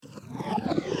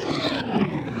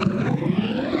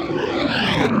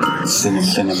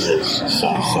Cinema's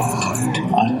soft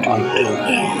underbelly.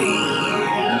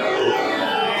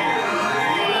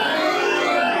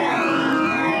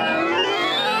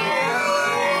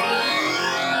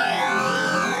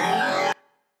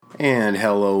 And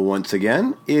hello once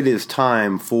again. It is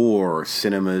time for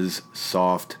Cinema's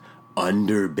Soft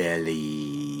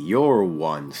Underbelly, your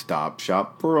one-stop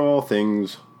shop for all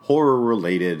things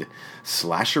horror-related,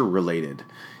 slasher-related,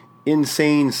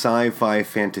 insane sci-fi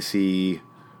fantasy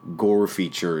gore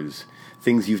features,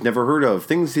 things you've never heard of,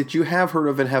 things that you have heard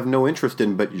of and have no interest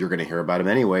in, but you're going to hear about them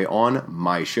anyway on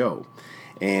my show.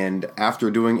 And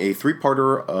after doing a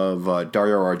three-parter of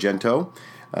Dario Argento,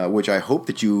 which I hope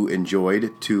that you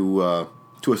enjoyed to a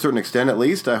certain extent at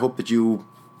least. I hope that you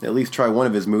at least try one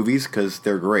of his movies because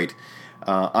they're great.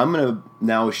 I'm going to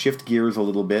now shift gears a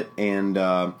little bit, and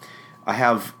I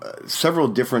have several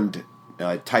different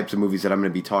types of movies that I'm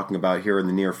going to be talking about here in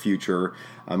the near future.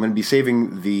 I'm going to be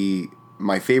saving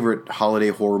my favorite holiday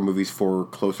horror movies for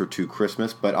closer to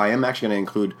Christmas, but I am actually going to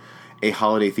include a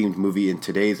holiday-themed movie in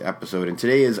today's episode, and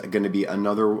today is going to be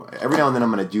another. Every now and then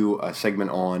I'm going to do a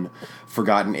segment on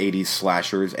forgotten 80s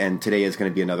slashers, and today is going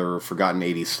to be another forgotten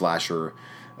 80s slasher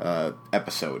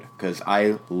episode, because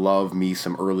I love me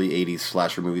some early 80s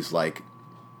slasher movies like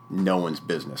no one's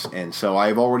business. And so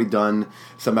I've already done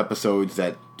some episodes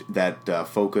that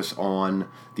focus on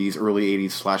these early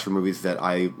 80s slasher movies that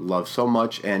I love so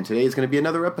much, and today is going to be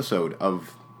another episode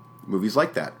of movies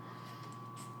like that.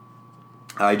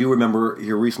 I do remember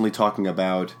here recently talking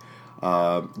about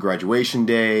Graduation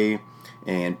Day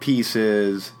and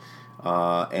Pieces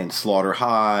and Slaughter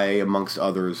High, amongst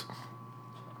others.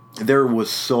 There was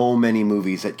so many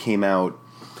movies that came out,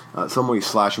 so many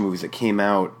slasher movies that came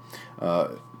out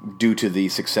due to the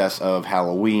success of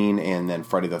Halloween and then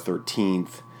Friday the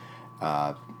 13th,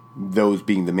 those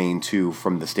being the main two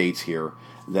from the States here,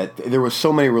 that there was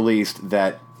so many released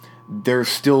that there's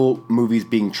still movies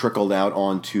being trickled out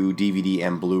onto DVD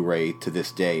and Blu-ray to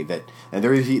this day. And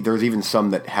there's even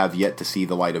some that have yet to see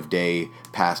the light of day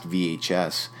past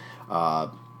VHS.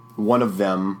 One of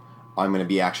them I'm going to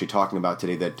be actually talking about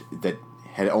today that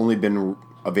had only been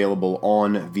available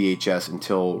on VHS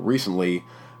until recently.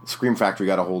 Scream Factory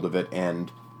got a hold of it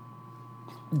and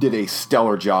did a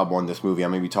stellar job on this movie.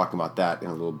 I'm going to be talking about that in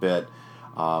a little bit.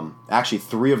 Actually,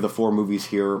 3 of the 4 movies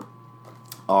here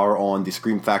are on the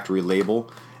Scream Factory label,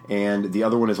 and the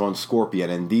other one is on Scorpion.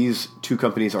 And these 2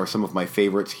 companies are some of my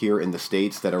favorites here in the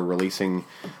States that are releasing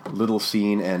little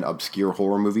seen and obscure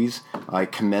horror movies. I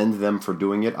commend them for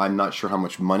doing it. I'm not sure how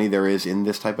much money there is in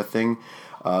this type of thing.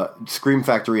 Scream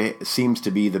Factory seems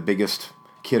to be the biggest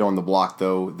kid on the block,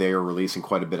 though. They are releasing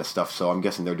quite a bit of stuff, so I'm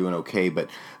guessing they're doing okay, but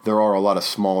there are a lot of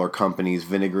smaller companies.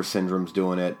 Vinegar Syndrome's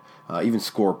doing it, even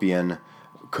Scorpion,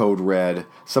 Code Red.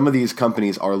 Some of these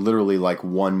companies are literally like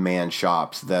one-man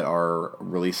shops that are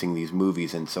releasing these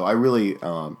movies, and so I really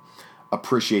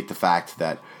appreciate the fact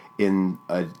that in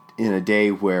a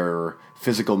day where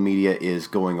physical media is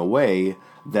going away,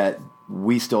 that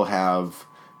we still have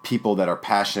people that are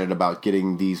passionate about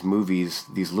getting these movies,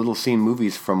 these little scene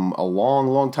movies from a long,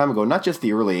 long time ago. Not just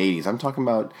the early 80s. I'm talking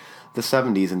about the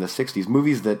 70s and the 60s.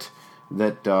 Movies that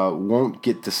won't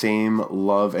get the same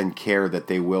love and care that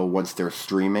they will once they're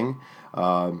streaming.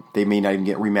 They may not even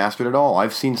get remastered at all.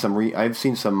 I've seen some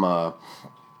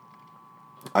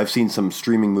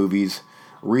streaming movies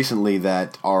recently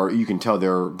that are, you can tell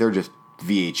they're just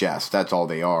VHS. That's all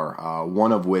they are.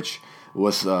 One of which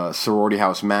was Sorority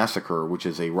House Massacre, which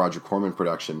is a Roger Corman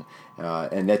production,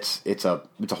 and it's a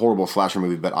horrible slasher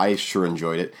movie, but I sure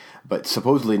enjoyed it. But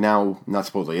supposedly now, not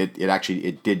supposedly,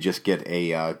 it did just get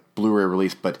a Blu-ray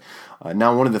release. But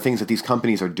now one of the things that these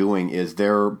companies are doing is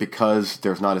because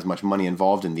there's not as much money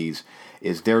involved in these,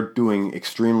 is they're doing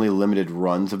extremely limited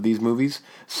runs of these movies.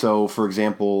 So, for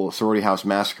example, Sorority House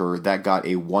Massacre, that got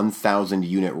a 1,000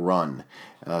 unit run.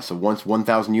 So once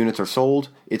 1,000 units are sold,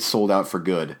 it's sold out for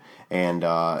good. And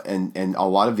a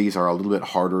lot of these are a little bit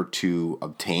harder to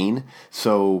obtain.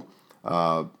 So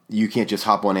you can't just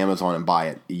hop on Amazon and buy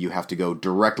it. You have to go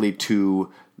directly to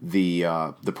the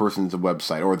person's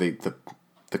website or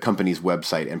the company's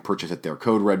website and purchase it there.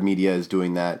 Code Red Media is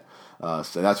doing that.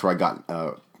 So that's where I got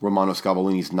Romano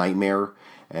Scavolini's Nightmare,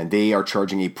 and they are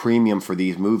charging a premium for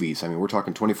these movies. I mean, we're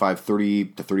talking $25,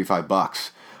 $30 to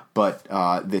 $35, but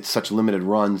it's such limited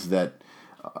runs that,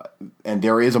 and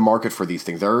there is a market for these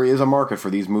things. There is a market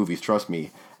for these movies, trust me.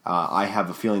 I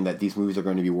have a feeling that these movies are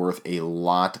going to be worth a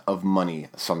lot of money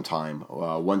sometime.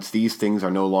 Once these things are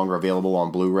no longer available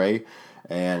on Blu-ray,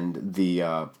 and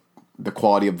the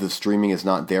quality of the streaming is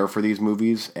not there for these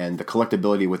movies, and the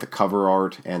collectability with the cover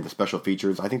art and the special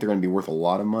features, I think they're going to be worth a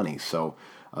lot of money. So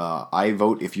I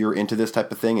vote if you're into this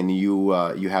type of thing and you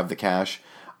have the cash,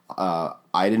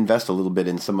 I'd invest a little bit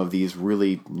in some of these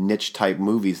really niche type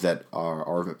movies that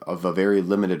are of a very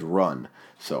limited run.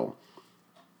 So,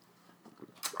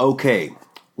 okay,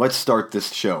 let's start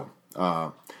this show.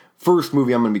 First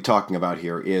movie I'm going to be talking about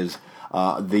here is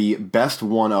the best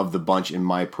one of the bunch in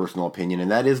my personal opinion,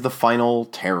 and that is The Final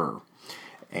Terror.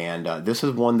 And this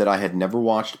is one that I had never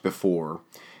watched before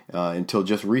until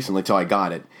just recently, until I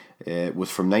got it. It was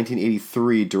from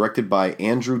 1983, directed by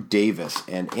Andrew Davis.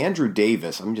 And Andrew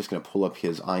Davis, I'm just going to pull up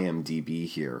his IMDb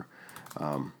here.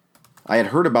 I had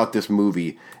heard about this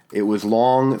movie. It was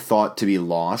long thought to be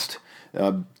lost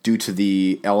due to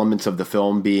the elements of the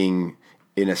film being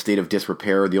in a state of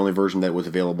disrepair. The only version that was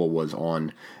available was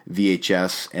on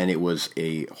VHS, and it was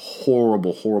a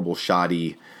horrible, horrible,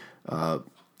 shoddy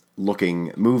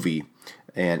looking movie.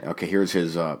 And okay, here's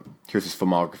his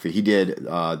filmography. He did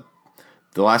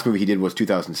the last movie he did was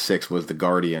 2006, was The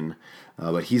Guardian,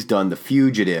 but he's done The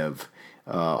Fugitive,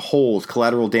 Holes,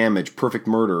 Collateral Damage, Perfect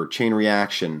Murder, Chain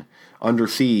Reaction, Under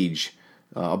Siege,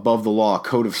 Above the Law,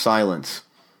 Code of Silence.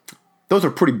 Those are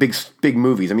pretty big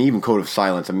movies. I mean, even Code of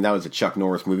Silence, I mean, that was a Chuck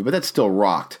Norris movie, but that still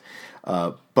rocked.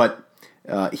 But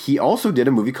he also did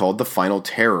a movie called The Final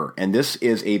Terror, and this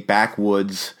is a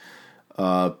backwoods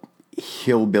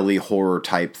hillbilly horror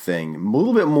type thing. A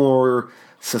little bit more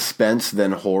suspense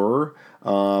than horror.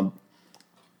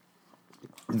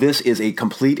 This is a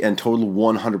complete and total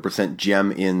 100%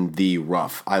 gem in the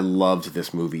rough. I loved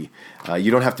this movie. You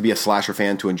don't have to be a slasher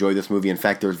fan to enjoy this movie. In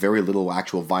fact, there's very little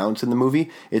actual violence in the movie.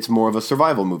 It's more of a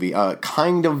survival movie.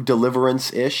 Kind of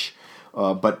Deliverance-ish,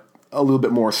 but a little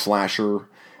bit more slasher.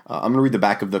 I'm going to read the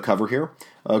back of the cover here.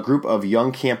 A group of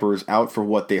young campers out for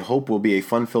what they hope will be a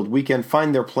fun-filled weekend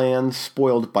find their plans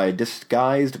spoiled by a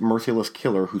disguised, merciless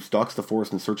killer who stalks the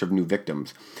forest in search of new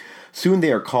victims. Soon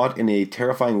they are caught in a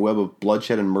terrifying web of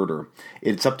bloodshed and murder.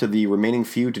 It's up to the remaining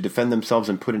few to defend themselves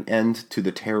and put an end to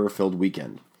the terror-filled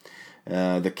weekend.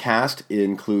 The cast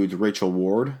includes Rachel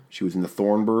Ward. She was in The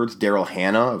Thornbirds. Daryl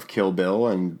Hannah of Kill Bill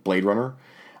and Blade Runner.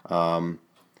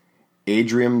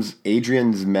 Adrian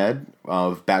Zmed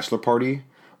of Bachelor Party.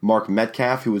 Mark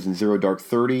Metcalf, who was in Zero Dark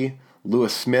 30.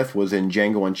 Lewis Smith was in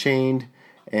Django Unchained.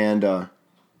 And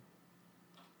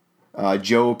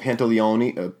Joe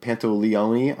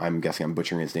Pantoliano, I'm guessing I'm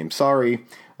butchering his name, sorry.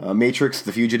 Matrix,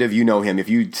 The Fugitive, you know him. If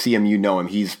you see him, you know him.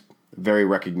 He's very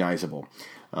recognizable.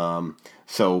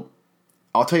 So,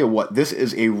 I'll tell you what, this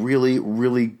is a really,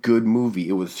 really good movie.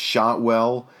 It was shot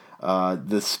well.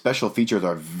 The special features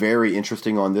are very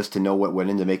interesting on this to know what went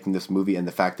into making this movie and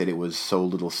the fact that it was so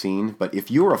little seen. But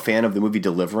if you're a fan of the movie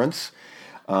Deliverance,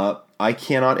 I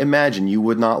cannot imagine you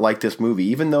would not like this movie.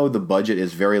 Even though the budget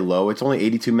is very low, it's only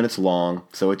 82 minutes long,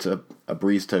 so it's a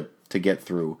breeze to get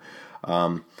through.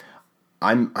 I'm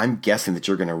guessing that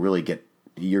you're gonna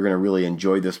really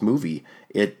enjoy this movie.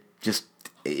 It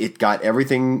got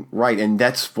everything right, and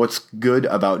that's what's good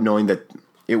about knowing that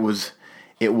it was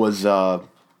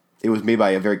made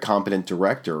by a very competent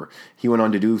director. He went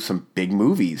on to do some big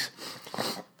movies.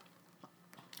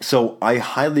 So I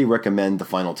highly recommend The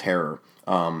Final Terror.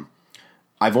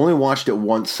 I've only watched it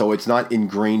once, so it's not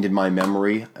ingrained in my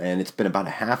memory, and it's been about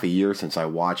a half a year since I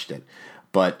watched it.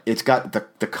 But it's got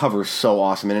the cover so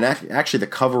awesome, and actually the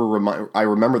cover I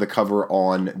remember the cover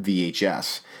on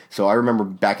VHS. So I remember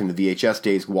back in the VHS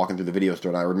days walking through the video store,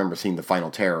 and I remember seeing The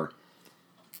Final Terror.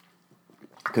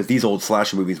 Because these old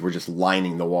slasher movies were just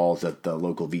lining the walls at the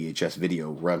local VHS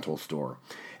video rental store.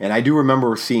 And I do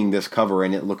remember seeing this cover,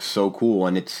 and it looks so cool,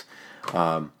 and it's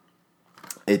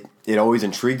it always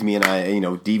intrigued me, and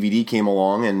DVD came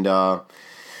along, and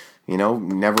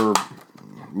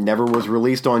never was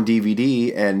released on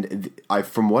DVD, and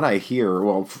from what I hear,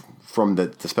 well, from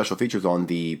the special features on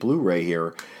the Blu-ray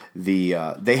here,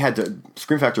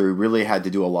 Scream Factory really had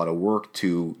to do a lot of work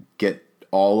to get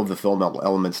all of the film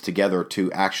elements together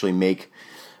to actually make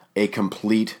a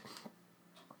complete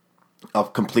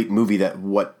movie that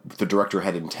what the director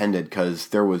had intended, because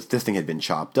this thing had been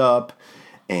chopped up,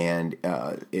 and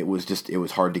it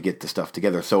was hard to get the stuff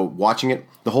together. So watching it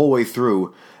the whole way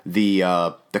through, the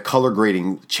color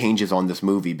grading changes on this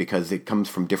movie because it comes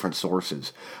from different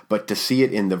sources. But to see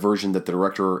it in the version that the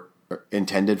director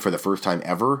intended for the first time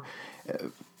ever,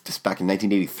 just back in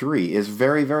 1983, is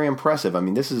very, very impressive. I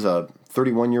mean, this is a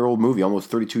 31-year-old movie, almost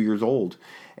 32 years old,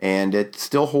 and it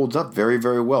still holds up very,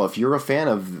 very well. If you're a fan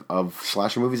of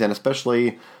slasher movies, and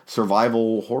especially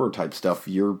survival horror type stuff,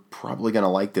 you're probably going to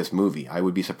like this movie. I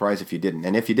would be surprised if you didn't.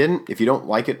 And if you don't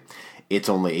like it, it's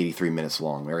only 83 minutes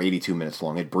long, or 82 minutes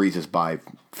long. It breezes by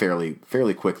fairly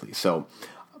quickly. So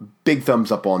big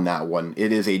thumbs up on that one.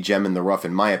 It is a gem in the rough,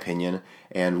 in my opinion,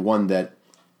 and one that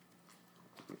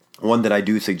I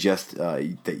do suggest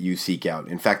that you seek out.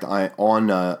 In fact, on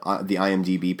the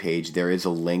IMDb page, there is a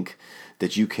link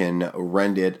that you can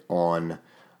rent it on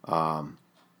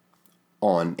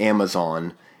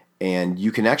Amazon, and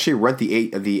you can actually rent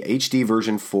the HD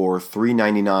version for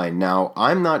 $3.99. Now,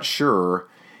 I'm not sure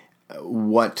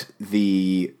what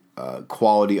the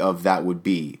quality of that would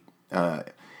be,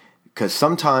 because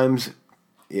sometimes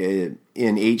in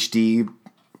HD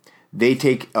they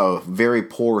take a very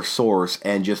poor source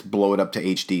and just blow it up to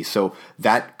HD. So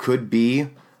that could be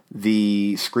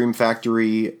the Scream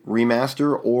Factory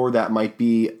remaster, or that might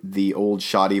be the old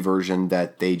shoddy version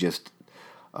that they just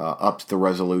upped the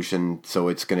resolution, so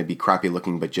it's going to be crappy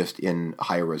looking, but just in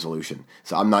higher resolution.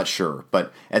 So I'm not sure,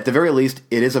 but at the very least,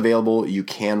 it is available. You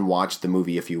can watch the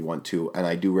movie if you want to, and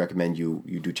I do recommend you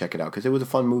do check it out because it was a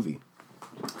fun movie.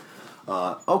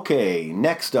 Okay,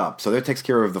 next up. So that takes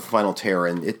care of the final tear,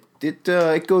 and it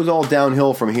goes all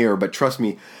downhill from here. But trust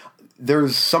me,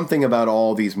 there's something about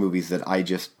all these movies that I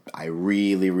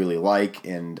really, really like,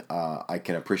 and I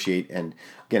can appreciate. And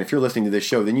again, if you're listening to this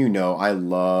show, then you know I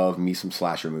love me some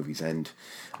slasher movies, and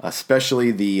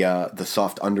especially the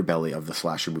soft underbelly of the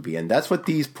slasher movie. And that's what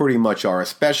these pretty much are,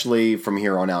 especially from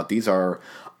here on out. These are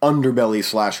underbelly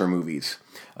slasher movies.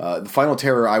 The Final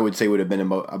Terror, I would say, would have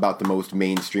been about the most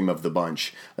mainstream of the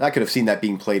bunch. I could have seen that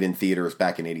being played in theaters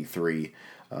back in '83.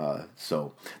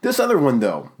 So this other one,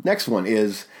 though, next one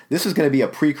this is going to be a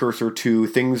precursor to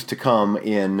things to come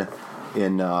in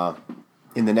the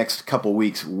next couple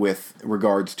weeks with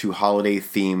regards to holiday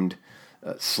themed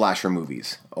slasher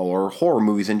movies or horror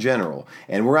movies in general.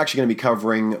 And we're actually going to be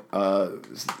covering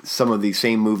some of the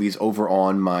same movies over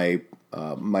on my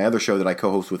other show that I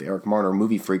co-host with Eric Marner,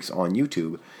 Movie Freaks, on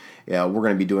YouTube. We're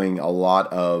going to be doing a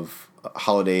lot of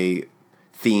holiday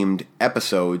themed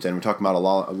episodes, and we're talking about a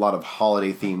lot of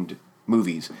holiday themed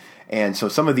movies. And so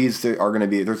some of these there's going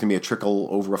to be a trickle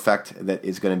over effect that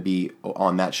is going to be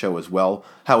on that show as well.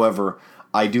 However,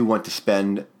 I do want to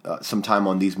spend some time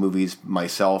on these movies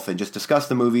myself and just discuss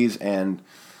the movies and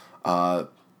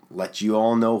let you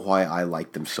all know why I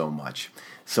like them so much.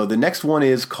 So the next one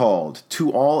is called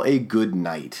To All a Good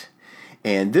Night.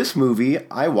 And this movie,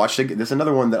 I watched it. This is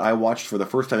another one that I watched for the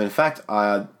first time. In fact,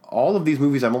 all of these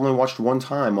movies I've only watched one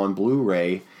time on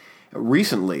Blu-ray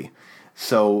recently.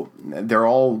 So they're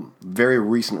all very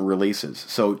recent releases.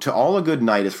 So To All a Good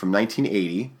Night is from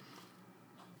 1980.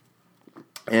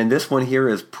 And this one here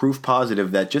is proof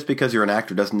positive that just because you're an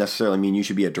actor doesn't necessarily mean you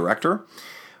should be a director.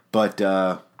 But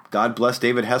God bless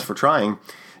David Hess for trying.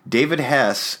 David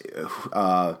Hess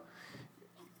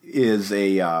is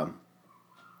a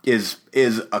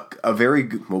very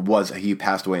good, he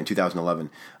passed away in 2011.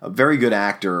 A very good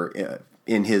actor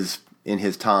in his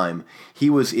time. He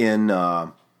was in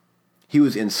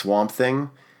Swamp Thing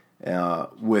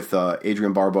with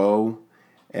Adrienne Barbeau.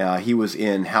 He was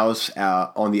in House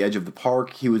on the Edge of the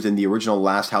Park. He was in the original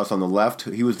Last House on the Left.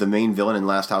 He was the main villain in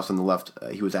Last House on the Left.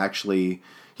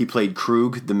 He played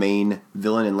Krug, the main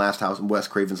villain in Wes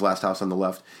Craven's Last House on the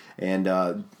Left,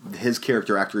 and his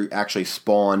character actually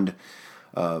spawned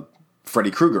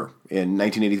Freddy Krueger in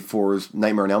 1984's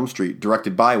Nightmare on Elm Street,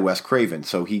 directed by Wes Craven.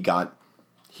 So he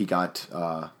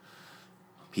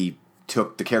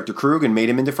took the character Krug and made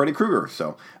him into Freddy Krueger.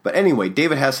 So, but anyway,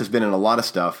 David Hess has been in a lot of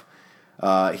stuff.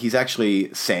 He's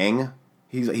actually sang.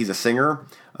 He's a singer.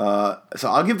 So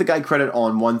I'll give the guy credit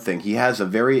on one thing. He has a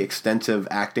very extensive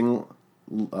acting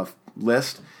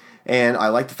list, and I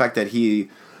like the fact that he,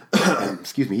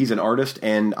 he's an artist,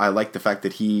 and I like the fact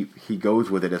that he goes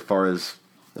with it as far as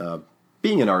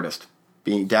being an artist,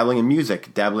 dabbling in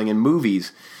music, dabbling in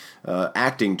movies,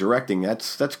 acting, directing.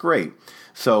 That's great.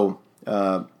 So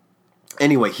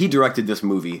anyway, he directed this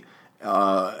movie,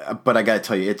 but I got to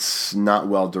tell you, it's not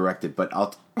well directed.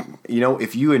 But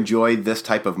if you enjoy this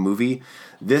type of movie,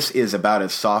 this is about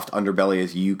as soft underbelly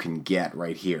as you can get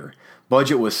right here.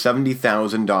 Budget was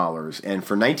 $70,000, and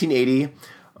for 1980,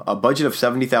 a budget of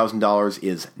 $70,000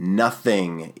 is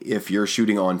nothing if you're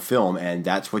shooting on film, and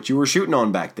that's what you were shooting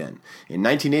on back then. In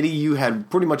 1980, you had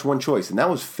pretty much one choice, and that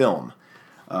was film.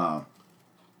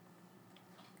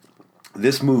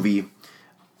 This movie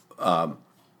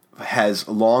has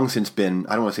long since been,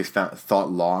 I don't want to say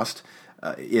thought lost.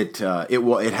 It had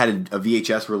a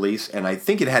VHS release, and I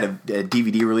think it had a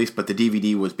DVD release, but the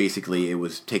DVD was basically, it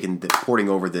was porting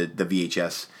over the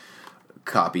VHS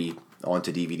copy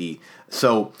onto DVD.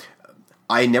 So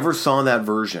I never saw that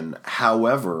version.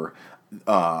 However,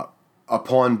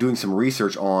 upon doing some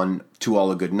research on To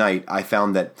All a Good Night, I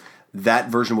found that that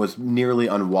version was nearly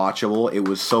unwatchable. It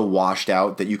was so washed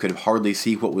out that you could hardly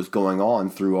see what was going on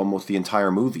through almost the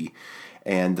entire movie.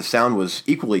 And the sound was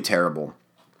equally terrible.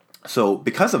 So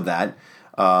because of that,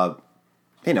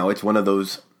 it's one of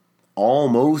those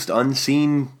almost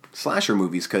unseen slasher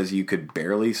movies because you could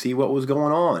barely see what was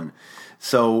going on.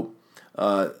 So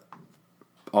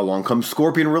along comes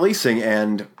Scorpion releasing,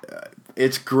 and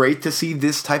it's great to see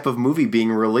this type of movie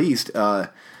being released.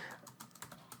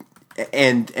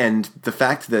 And the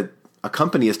fact that a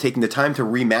company is taking the time to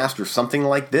remaster something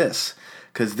like this,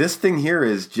 because this thing here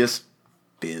is just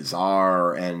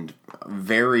bizarre and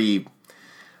very,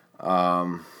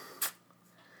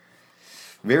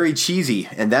 very cheesy,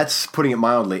 and that's putting it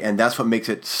mildly, and that's what makes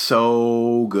it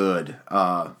so good.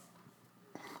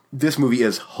 This movie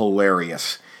is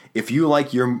hilarious. If you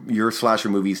like your slasher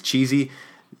movies cheesy,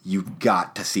 you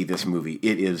got to see this movie.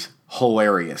 It is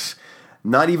hilarious.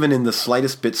 Not even in the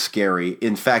slightest bit scary.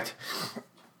 In fact,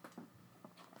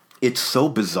 it's so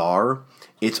bizarre.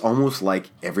 It's almost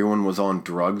like everyone was on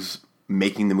drugs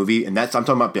making the movie, and I'm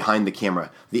talking about behind the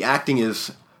camera. The acting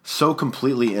is so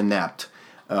completely inept.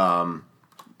 You're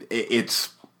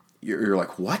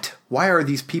like, what? Why are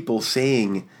these people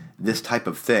saying this type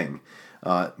of thing?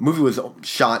 Movie was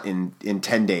shot in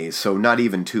 10 days, so not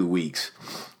even 2 weeks.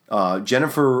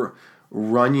 Jennifer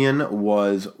Runyon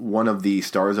was one of the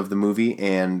stars of the movie,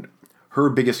 and her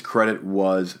biggest credit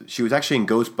was she was actually in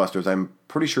Ghostbusters. I'm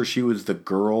pretty sure she was the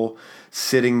girl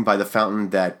sitting by the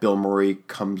fountain that Bill Murray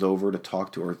comes over to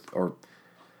talk to,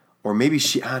 or maybe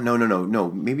she.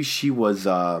 No. Maybe she was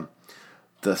the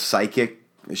psychic.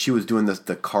 She was doing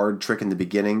the card trick in the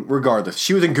beginning. Regardless,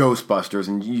 she was in Ghostbusters,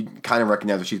 and you kind of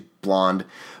recognize her. She's blonde.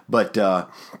 But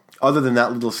other than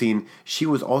that little scene, she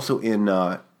was also in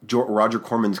Roger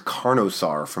Corman's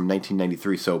Carnosaur from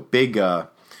 1993. So big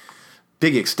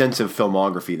extensive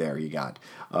filmography there you got.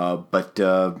 But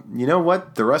you know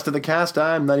what? The rest of the cast,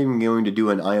 I'm not even going to do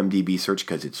an IMDb search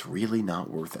because it's really not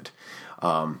worth it.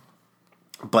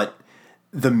 But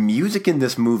the music in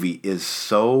this movie is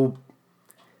so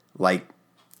like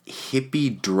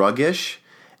hippie druggish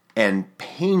and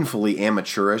painfully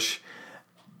amateurish.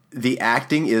 The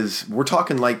acting is, we're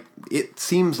talking like, it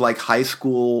seems like high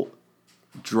school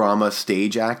drama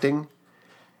stage acting,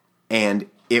 and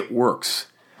it works.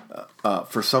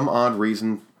 For some odd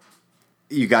reason,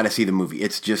 you got to see the movie.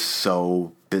 It's just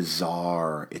so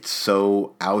bizarre. It's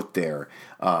so out there.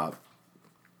 I'm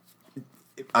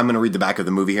going to read the back of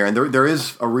the movie here, and there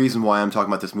is a reason why I'm talking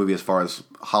about this movie as far as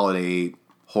holiday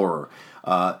horror.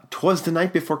 'Twas the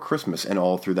night before Christmas, and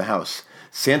all through the house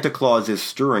Santa Claus is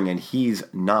stirring, and he's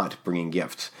not bringing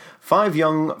gifts. 5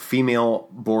 young female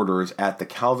boarders at the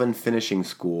Calvin Finishing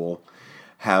School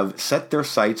have set their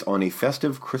sights on a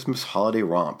festive Christmas holiday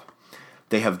romp.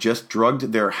 They have just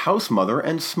drugged their house mother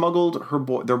and smuggled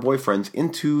their boyfriends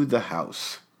into the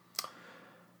house.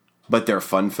 But their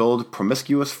fun-filled,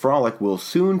 promiscuous frolic will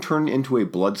soon turn into a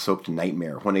blood-soaked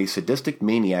nightmare when a sadistic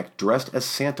maniac dressed as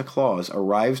Santa Claus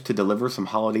arrives to deliver some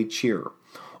holiday cheer.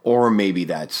 Or maybe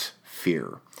that's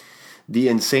fear. The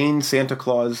insane Santa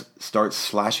Claus starts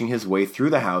slashing his way through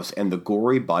the house, and the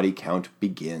gory body count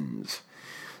begins.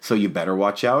 So you better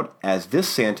watch out, as this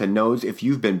Santa knows if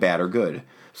you've been bad or good.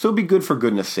 So be good for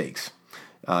goodness sakes.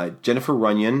 Jennifer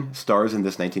Runyon stars in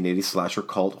this 1980s slasher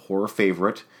cult horror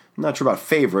favorite. I'm not sure about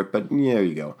favorite, but there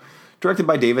you go. Directed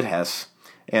by David Hess,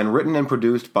 and written and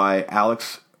produced by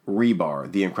Alex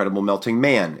Rebar, The Incredible Melting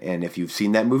Man. And if you've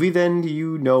seen that movie, then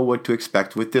you know what to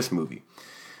expect with this movie.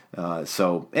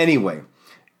 So anyway,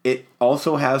 it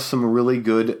also has some really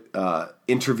good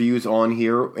interviews on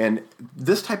here, and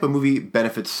this type of movie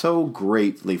benefits so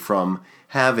greatly from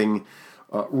having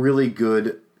really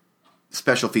good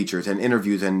special features and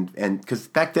interviews, and because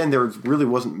back then there really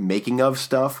wasn't making of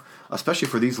stuff, especially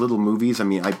for these little movies. I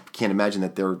mean, I can't imagine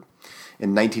that they're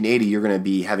in 1980 you're going to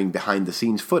be having behind the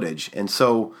scenes footage, and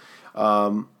so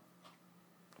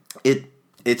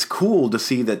it's cool to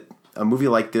see that a movie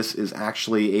like this is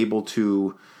actually able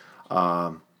to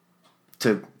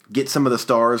get some of the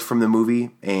stars from the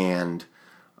movie and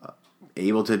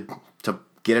able to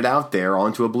get it out there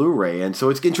onto a Blu-ray. And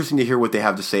so it's interesting to hear what they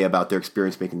have to say about their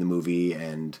experience making the movie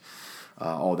and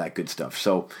all that good stuff.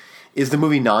 So is the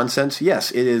movie nonsense? Yes,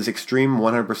 it is extreme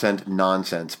 100%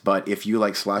 nonsense. But if you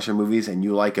like slasher movies and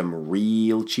you like them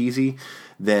real cheesy,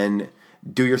 then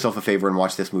do yourself a favor and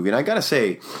watch this movie. And I gotta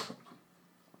say,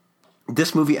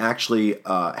 this movie actually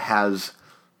has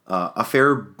a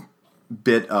fair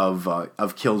bit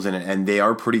of kills in it, and they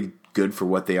are pretty good for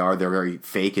what they are. They're very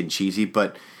fake and cheesy,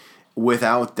 but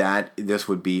without that, this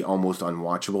would be almost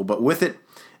unwatchable. But with it,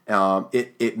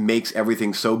 it makes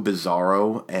everything so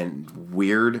bizarro and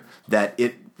weird that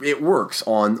it works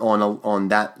on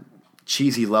that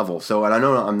cheesy level. So, and I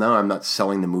know I'm not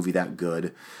selling the movie that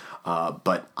good,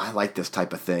 but I like this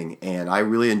type of thing, and I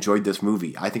really enjoyed this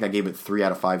movie. I think I gave it 3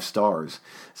 out of 5 stars.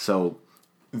 So,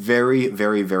 very,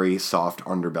 very, very soft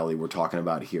underbelly we're talking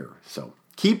about here. So,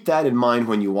 keep that in mind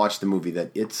when you watch the movie.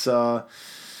 That it's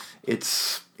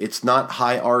not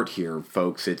high art here,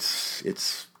 folks. It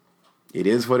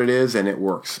is what it is, and it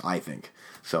works, I think.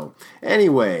 So,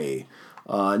 anyway,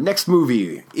 next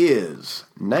movie is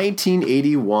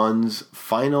 1981's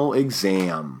Final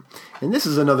Exam. And this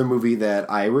is another movie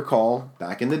that I recall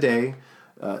back in the day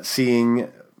seeing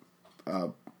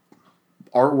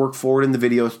artwork for it in the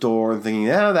video store and thinking,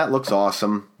 yeah, that looks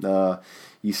awesome.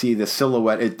 You see the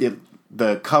silhouette.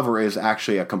 The cover is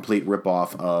actually a complete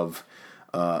ripoff of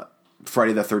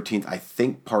Friday the 13th, I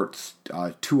think parts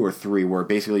 2 or 3, where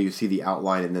basically you see the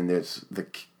outline and then there's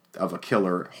of a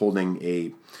killer holding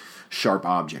a sharp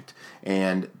object,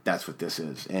 and that's what this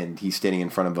is. And he's standing in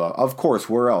front of course,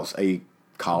 where else? A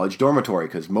college dormitory,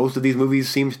 because most of these movies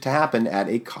seem to happen at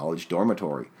a college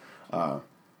dormitory.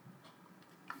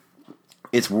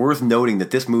 It's worth noting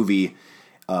that this movie,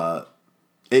 it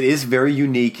is very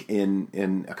unique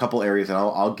in a couple areas, and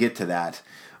I'll get to that,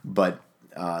 but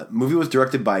movie was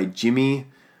directed by Jimmy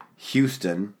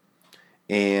Houston,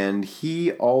 and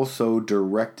he also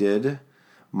directed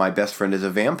My Best Friend is a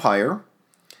Vampire,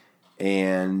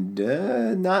 and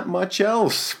not much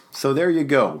else. So there you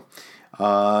go.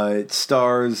 It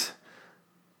stars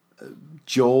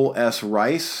Joel S.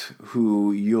 Rice,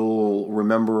 who you'll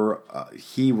remember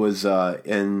he was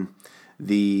in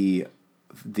the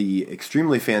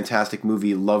extremely fantastic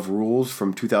movie Love Rules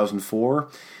from 2004,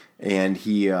 and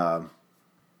he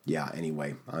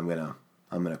anyway, I'm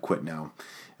gonna quit now.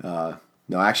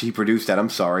 No, actually, he produced that. I'm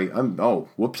sorry.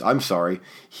 I'm sorry.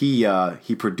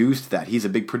 He produced that. He's a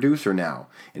big producer now.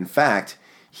 In fact,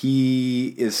 he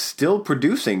is still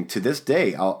producing to this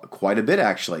day, quite a bit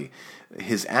actually.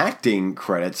 His acting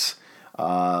credits: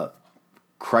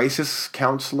 Crisis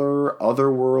Counselor,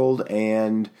 Otherworld,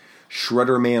 and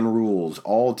Shredder Man Rules,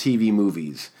 all TV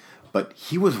movies. But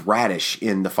he was Radish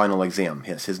in The Final Exam.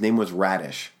 Yes, his name was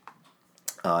Radish.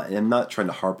 And I'm not trying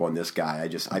to harp on this guy.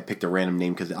 I picked a random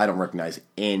name because I don't recognize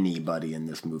anybody in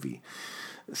this movie.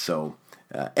 So,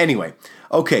 anyway.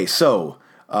 Okay, so,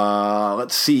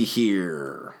 let's see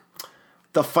here.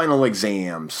 The Final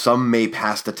Exam. Some may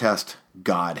pass the test.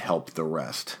 God help the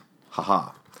rest.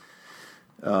 Haha.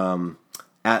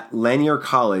 At Lanier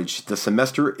College, the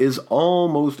semester is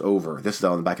almost over. This is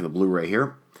on the back of the Blu-ray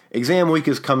here. Exam week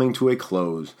is coming to a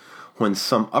close when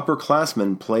some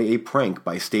upperclassmen play a prank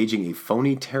by staging a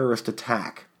phony terrorist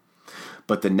attack.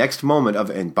 But the next moment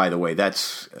of, and by the way,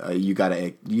 that's you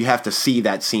have to see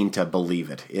that scene to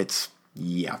believe it.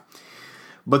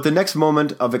 But the next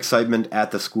moment of excitement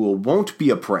at the school won't be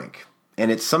a prank,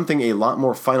 and it's something a lot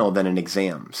more final than an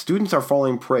exam. Students are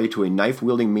falling prey to a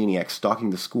knife-wielding maniac stalking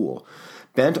the school,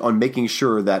 bent on making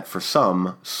sure that for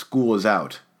some, school is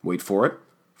out. Wait for it.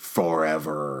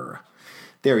 Forever.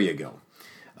 There you go.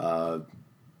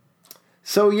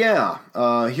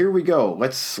 Here we go.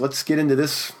 Let's get into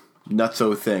this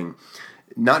nutso thing.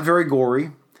 Not very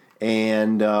gory,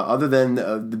 and other than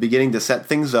the beginning to set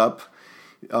things up,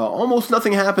 almost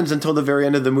nothing happens until the very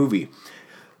end of the movie.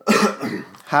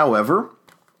 However,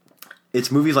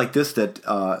 it's movies like this that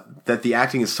the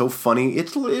acting is so funny.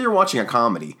 You're watching a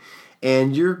comedy,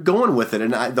 and you're going with it.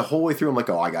 And the whole way through, I'm like,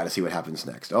 oh, I got to see what happens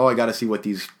next. Oh, I got to see what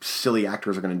these silly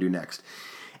actors are going to do next.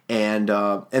 And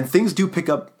things do pick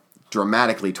up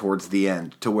dramatically towards the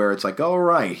end, to where it's like, all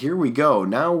right, here we go.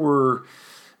 Now we're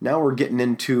getting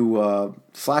into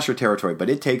slasher territory. But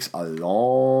it takes a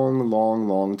long, long,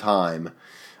 long time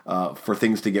for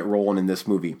things to get rolling in this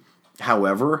movie.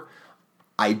 However,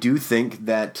 I do think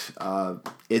that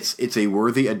it's a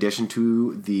worthy addition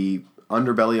to the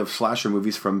underbelly of slasher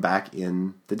movies from back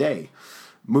in the day.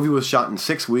 The movie was shot in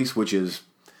 6 weeks,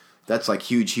 that's like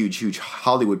huge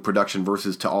Hollywood production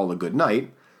versus To All a Good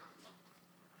Night.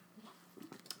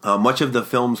 Much of the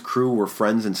film's crew were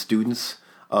friends and students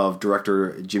of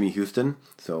director Jimmy Houston,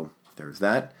 so there's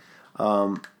that.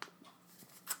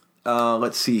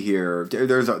 Let's see here.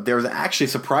 There's actually,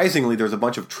 surprisingly, there's a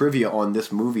bunch of trivia on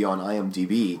this movie on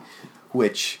IMDb,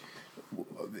 which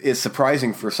is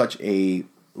surprising for such a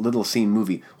little seen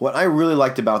movie. What I really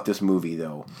liked about this movie,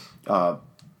 though,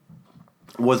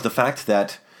 was the fact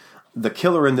that the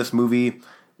killer in this movie,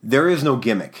 there is no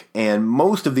gimmick. And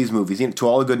most of these movies, To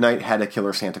All a Good Night had a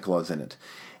killer Santa Claus in it.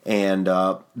 And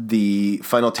the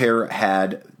Final Terror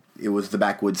it was the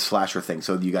backwoods slasher thing.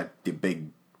 So you got the big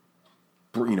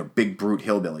big brute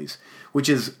hillbillies, which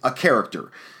is a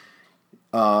character.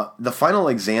 The Final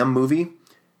Exam movie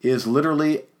is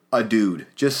literally a dude,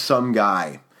 just some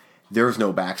guy. There's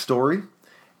no backstory.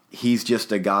 He's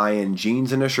just a guy in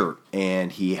jeans and a shirt,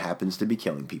 and he happens to be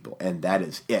killing people, and that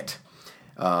is it.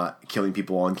 Killing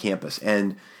people on campus.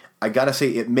 And I gotta say,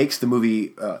 it makes the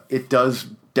movie, it does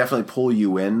definitely pull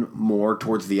you in more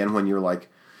towards the end when you're like,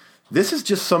 this is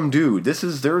just some dude.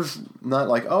 There's not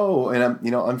like, oh, and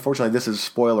unfortunately this is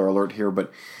spoiler alert here,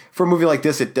 but for a movie like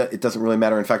this, it doesn't really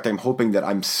matter. In fact, I'm hoping that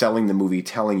I'm selling the movie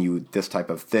telling you this type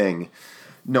of thing,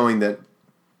 knowing that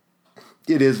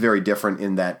it is very different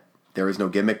in that there is no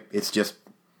gimmick. It's just,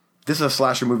 this is a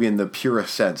slasher movie in the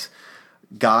purest sense.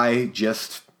 Guy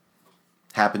just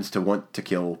happens to want to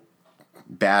kill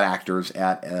bad actors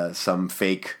at some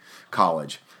fake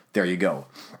college. There you go.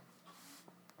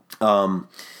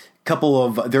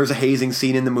 There's a hazing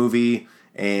scene in the movie,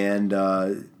 and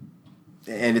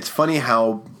it's funny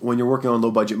how when you're working on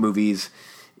low budget movies,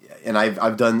 and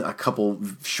I've done a couple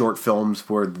short films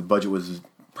where the budget was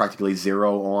practically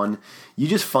zero on, you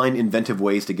just find inventive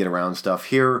ways to get around stuff.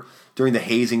 Here, during the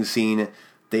hazing scene,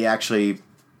 they actually,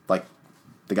 like,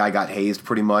 the guy got hazed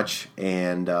pretty much,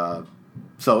 and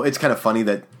so it's kind of funny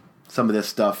that some of this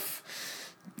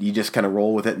stuff, you just kind of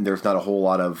roll with it, and there's not a whole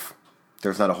lot of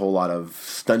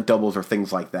stunt doubles or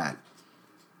things like that.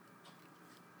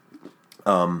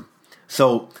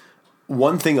 So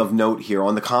one thing of note here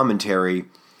on the commentary,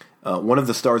 one of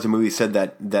the stars of the movie said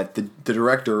that the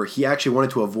director, he actually wanted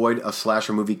to avoid a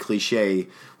slasher movie cliche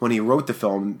when he wrote the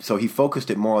film, so he focused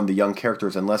it more on the young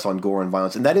characters and less on gore and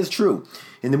violence. And that is true.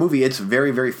 In the movie, it's very,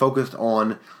 very focused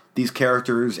on these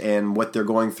characters and what they're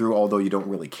going through, although you don't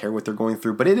really care what they're going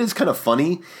through. But it is kind of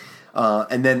funny.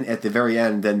 And then at the very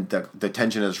end, then the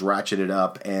tension is ratcheted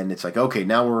up, and it's like, okay,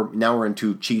 now we're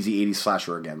into cheesy 80s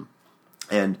slasher again.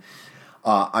 And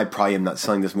I probably am not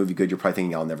selling this movie good. You're probably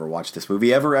thinking I'll never watch this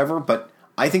movie ever, but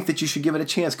I think that you should give it a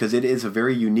chance because it is a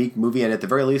very unique movie, and at the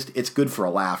very least, it's good for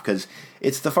a laugh because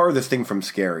it's the farthest thing from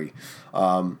scary.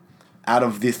 Out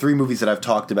of the three movies that I've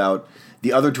talked about,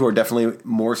 the other two are definitely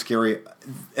more scary.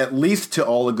 At least To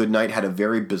All a Good Night had a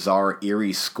very bizarre,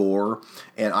 eerie score,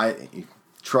 and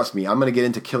trust me, I'm going to get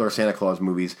into Killer Santa Claus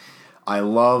movies. I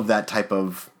love that type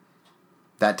of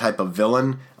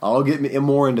villain. I'll get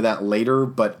more into that later,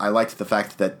 but I liked the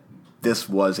fact that this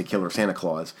was a Killer Santa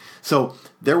Claus. So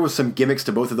there was some gimmicks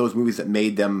to both of those movies that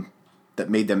made them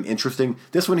interesting.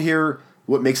 This one here,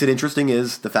 what makes it interesting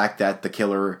is the fact that the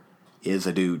killer is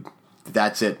a dude.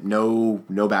 That's it. No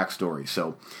backstory.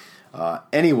 So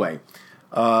anyway,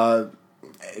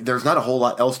 there's not a whole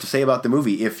lot else to say about the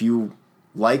movie. If you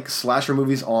like slasher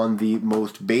movies on the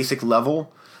most basic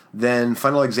level, then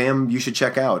Final Exam you should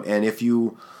check out. And if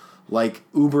you like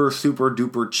uber super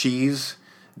duper cheese,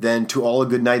 then To All a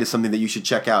Good Night is something that you should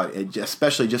check out,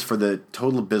 especially just for the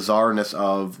total bizarreness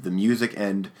of the music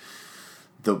and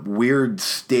the weird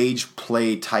stage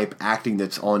play type acting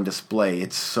that's on display.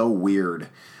 It's so weird.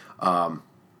 And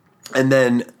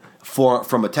then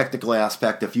from a technical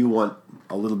aspect, if you want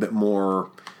a little bit more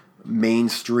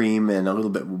mainstream and a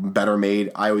little bit better made,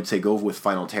 I would say go with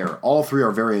Final Terror. All three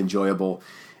are very enjoyable.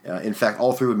 In fact,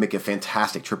 all three would make a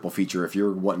fantastic triple feature if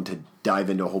you're wanting to dive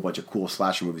into a whole bunch of cool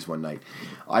slasher movies one night.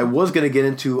 I was going to get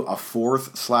into a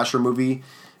fourth slasher movie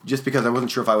just because I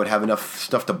wasn't sure if I would have enough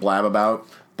stuff to blab about,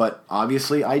 but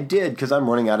obviously I did because I'm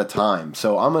running out of time.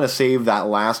 So I'm going to save that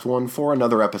last one for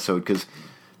another episode because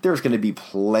there's going to be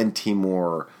plenty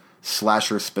more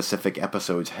slasher-specific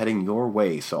episodes heading your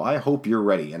way. So I hope you're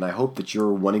ready, and I hope that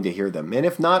you're wanting to hear them. And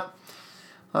if not,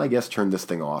 I guess turn this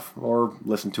thing off or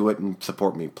listen to it and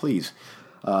support me, please.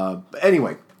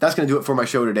 Anyway, that's going to do it for my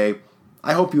show today.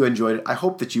 I hope you enjoyed it. I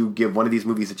hope that you give one of these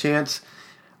movies a chance.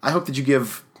 I hope that you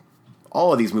give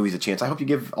all of these movies a chance. I hope you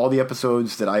give all the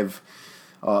episodes that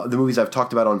the movies I've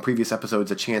talked about on previous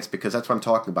episodes a chance because that's what I'm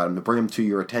talking about. I'm to bring them to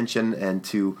your attention and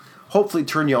to hopefully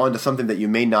turn you on to something that you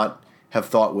may not have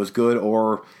thought was good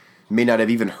or may not have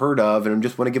even heard of and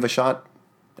just want to give a shot.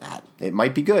 It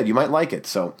might be good. You might like it.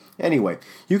 So anyway,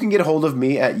 you can get a hold of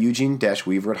me at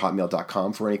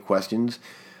eugene-weaver@hotmail.com for any questions,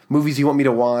 movies you want me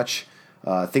to watch,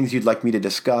 things you'd like me to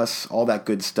discuss, all that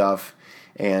good stuff.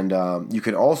 And you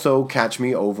can also catch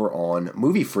me over on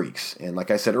Movie Freaks. And like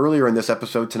I said earlier in this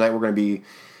episode, tonight we're going to be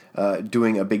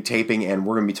doing a big taping, and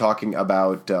we're going to be talking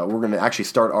about, we're going to actually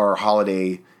start our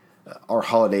holiday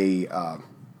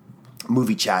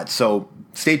movie chat. So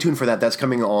stay tuned for that. That's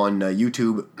coming on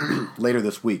YouTube later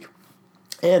this week.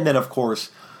 And then, of course,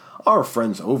 our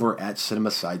friends over at Cinema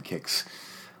Sidekicks.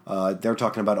 They're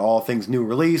talking about all things new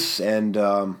release, and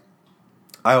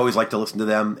I always like to listen to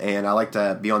them, and I like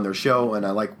to be on their show, and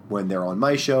I like when they're on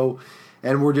my show.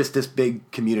 And we're just this big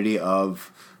community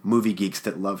of movie geeks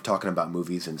that love talking about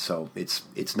movies, and so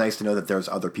it's nice to know that there's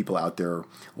other people out there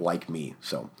like me.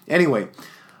 So anyway,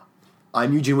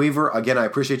 I'm Eugene Weaver. Again, I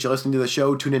appreciate you listening to the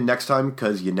show. Tune in next time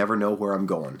because you never know where I'm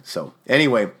going. So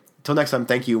anyway, till next time,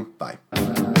 thank you. Bye.